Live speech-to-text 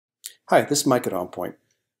Hi, this is Mike at OnPoint.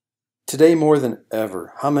 Today more than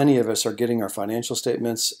ever, how many of us are getting our financial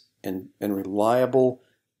statements and reliable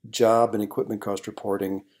job and equipment cost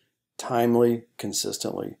reporting timely,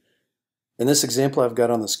 consistently? In this example I've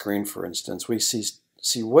got on the screen, for instance, we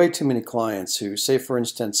see way too many clients who say, for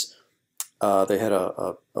instance, they had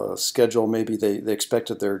a schedule, maybe they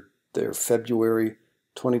expected their February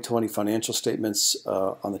 2020 financial statements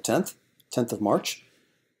on the 10th of March.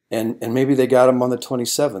 And maybe they got them on the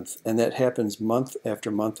 27th, and that happens month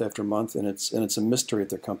after month after month, and it's a mystery at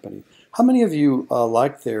their company. How many of you are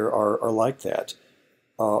like that?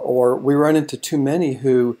 Or we run into too many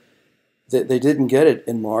who they didn't get it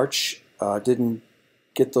in March, didn't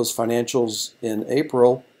get those financials in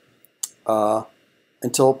April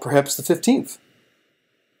until perhaps the 15th.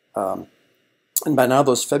 And by now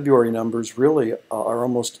those February numbers really are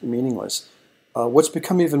almost meaningless. What's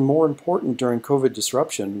become even more important during COVID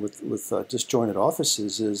disruption with disjointed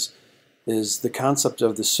offices is the concept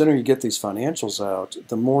of the sooner you get these financials out,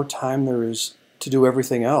 the more time there is to do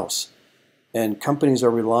everything else. And companies are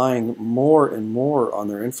relying more and more on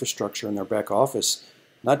their infrastructure and their back office,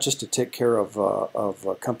 not just to take care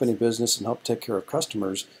of company business and help take care of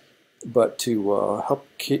customers, but to help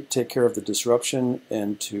take care of the disruption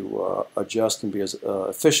and to adjust and be as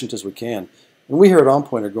efficient as we can. And we here at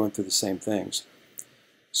OnPoint are going through the same things.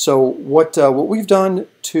 So what we've done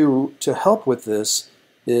to help with this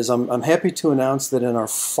is I'm happy to announce that in our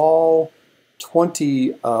Fall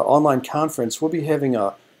 20 online conference, we'll be having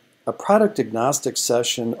a product agnostic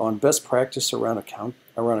session on best practice around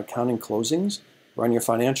accounting closings, around your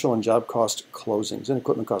financial and job cost closings and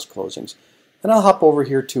equipment cost closings. And I'll hop over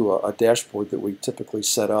here to a dashboard that we typically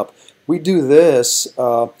set up. We do this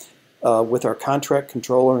with our contract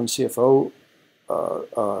controller and CFO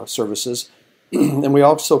services, and we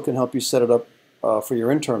also can help you set it up for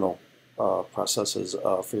your internal processes,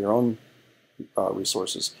 for your own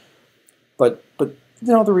resources. But you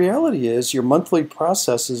know, the reality is your monthly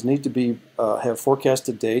processes need to be have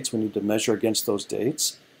forecasted dates. We need to measure against those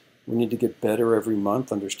dates. We need to get better every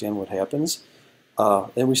month, understand what happens,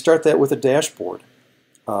 and we start that with a dashboard.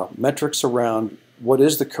 Metrics around what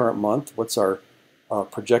is the current month, what's our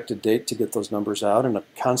projected date to get those numbers out, and a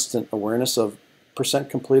constant awareness of percent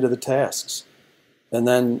complete of the tasks. And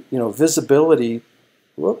then, you know, visibility.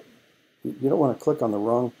 Whoop, you don't want to click on the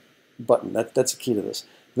wrong button. That's the key to this.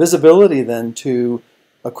 Visibility then to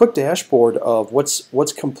a quick dashboard of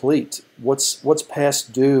what's complete, what's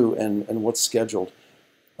past due, and what's scheduled.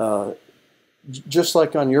 Just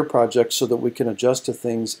like on your project, so that we can adjust to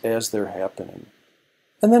things as they're happening.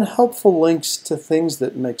 And then helpful links to things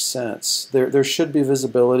that make sense. There should be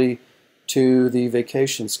visibility to the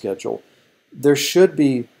vacation schedule. There should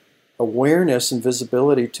be awareness and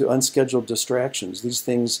visibility to unscheduled distractions. These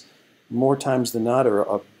things, more times than not, are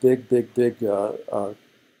a big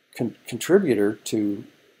contributor to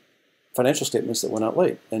financial statements that went out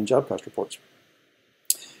late and job cost reports.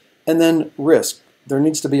 And then risk. There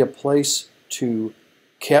needs to be a place to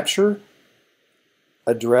capture,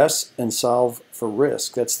 address, and solve for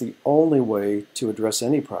risk. That's the only way to address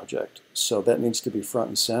any project. So that needs to be front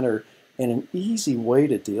and center and an easy way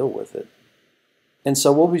to deal with it. And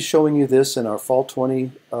so we'll be showing you this in our Fall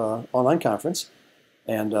 20 online conference.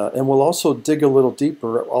 And we'll also dig a little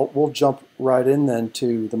deeper. We'll jump right in then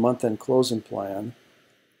to the month-end closing plan.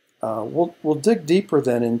 We'll dig deeper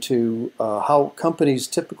then into how companies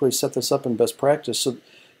typically set this up in best practice, so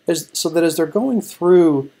that as they're going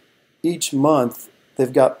through each month,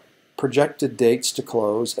 they've got projected dates to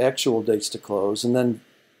close, actual dates to close, and then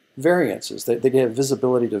variances. They have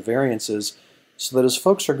visibility to variances, so that as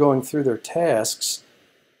folks are going through their tasks,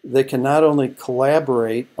 they can not only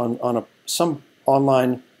collaborate on some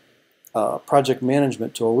online project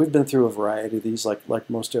management tool. We've been through a variety of these, like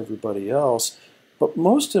most everybody else. But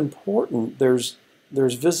most important, there's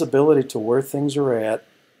visibility to where things are at,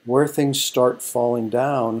 where things start falling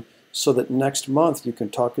down, so that next month you can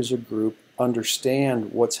talk as a group,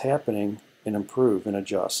 understand what's happening, and improve and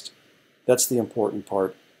adjust. That's the important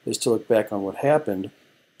part, is to look back on what happened.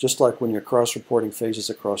 Just like when you're cross-reporting phases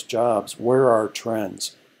across jobs, where are our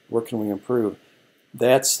trends? Where can we improve?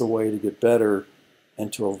 That's the way to get better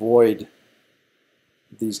and to avoid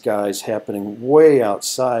these guys happening way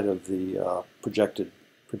outside of the projected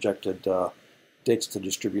dates to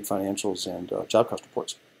distribute financials and job cost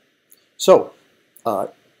reports. So,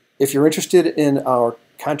 if you're interested in our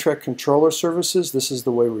contract controller services, this is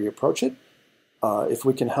the way we approach it. If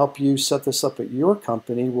we can help you set this up at your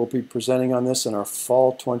company, we'll be presenting on this in our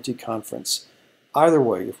Fall 20 conference. Either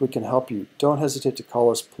way, if we can help you, don't hesitate to call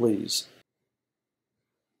us, please.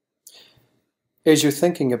 As you're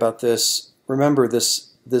thinking about this, remember this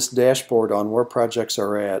this dashboard on where projects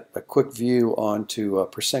are at, a quick view onto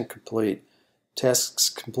percent complete, tasks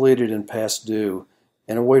completed and past due,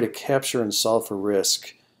 and a way to capture and solve for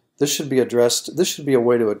risk. This should be addressed. This should be a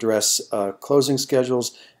way to address closing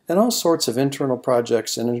schedules and all sorts of internal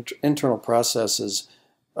projects and internal processes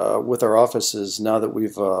with our offices now that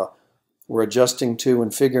we're adjusting to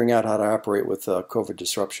and figuring out how to operate with COVID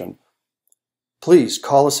disruption. Please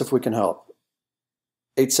call us if we can help.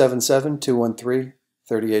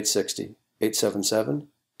 877-213-3860.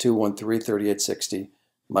 877-213-3860.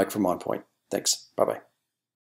 Mike from OnPoint. Thanks. Bye-bye.